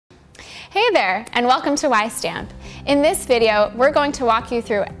Hey there, and welcome to WiseStamp. In this video, we're going to walk you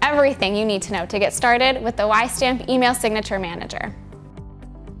through everything you need to know to get started with the WiseStamp Email Signature Manager.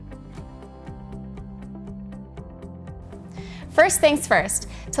 First things first,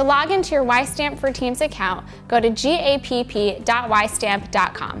 to log into your WiseStamp for Teams account, go to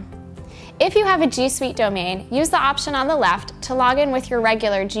gapp.wisestamp.com. If you have a G Suite domain, use the option on the left to log in with your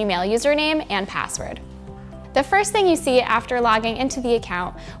regular Gmail username and password. The first thing you see after logging into the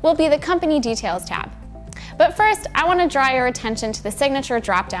account will be the Company Details tab. But first, I want to draw your attention to the Signature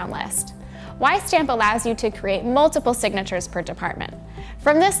drop-down list. WiseStamp allows you to create multiple signatures per department.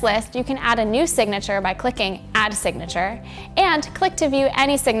 From this list, you can add a new signature by clicking Add Signature, and click to view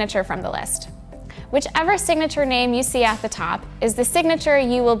any signature from the list. Whichever signature name you see at the top is the signature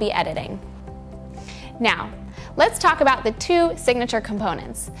you will be editing. Now, let's talk about the two signature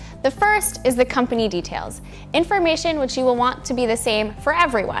components. The first is the company details, information which you will want to be the same for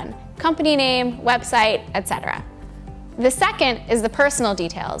everyone, company name, website, etc. The second is the personal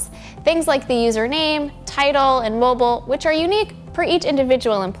details, things like the username, title, and mobile, which are unique for each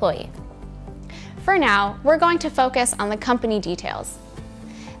individual employee. For now, we're going to focus on the company details.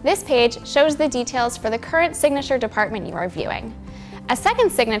 This page shows the details for the current signature department you are viewing. A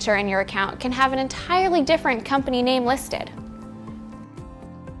second signature in your account can have an entirely different company name listed.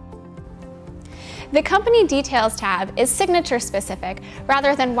 The Company Details tab is signature-specific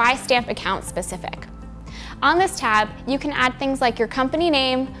rather than WiseStamp account-specific. On this tab, you can add things like your company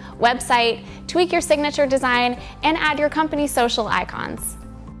name, website, tweak your signature design, and add your company's social icons.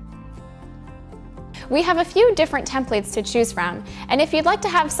 We have a few different templates to choose from, and if you'd like to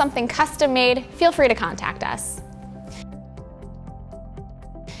have something custom-made, feel free to contact us.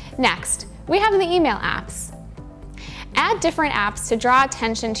 Next, we have the email apps. Add different apps to draw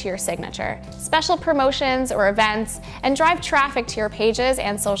attention to your signature, special promotions or events, and drive traffic to your pages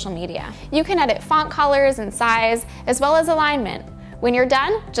and social media. You can edit font colors and size, as well as alignment. When you're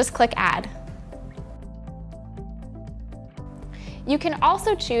done, just click Add. You can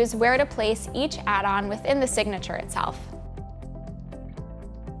also choose where to place each add-on within the signature itself.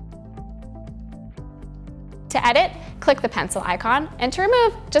 To edit, click the pencil icon, and to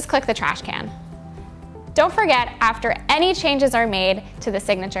remove, just click the trash can. Don't forget, after any changes are made to the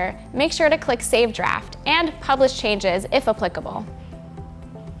signature, make sure to click Save Draft and Publish Changes if applicable.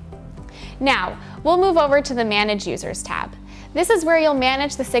 Now, we'll move over to the Manage Users tab. This is where you'll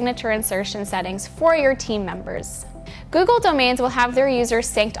manage the signature insertion settings for your team members. Google domains will have their users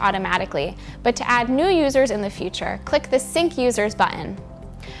synced automatically, but to add new users in the future, click the Sync Users button.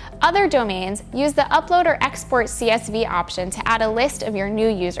 Other domains use the Upload or Export CSV option to add a list of your new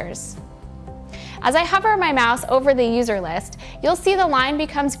users. As I hover my mouse over the user list, you'll see the line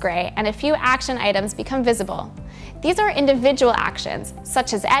becomes gray and a few action items become visible. These are individual actions,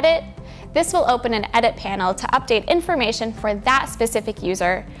 such as edit. This will open an edit panel to update information for that specific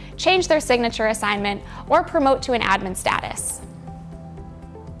user, change their signature assignment, or promote to an admin status.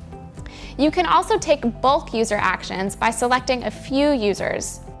 You can also take bulk user actions by selecting a few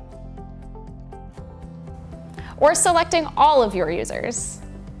users, or selecting all of your users.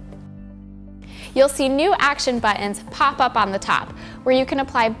 You'll see new action buttons pop up on the top, where you can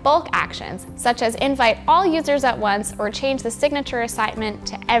apply bulk actions, such as invite all users at once or change the signature assignment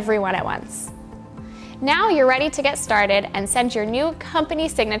to everyone at once. Now you're ready to get started and send your new company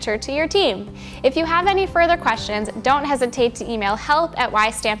signature to your team. If you have any further questions, don't hesitate to email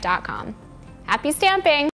help@wisestamp.com. Happy stamping!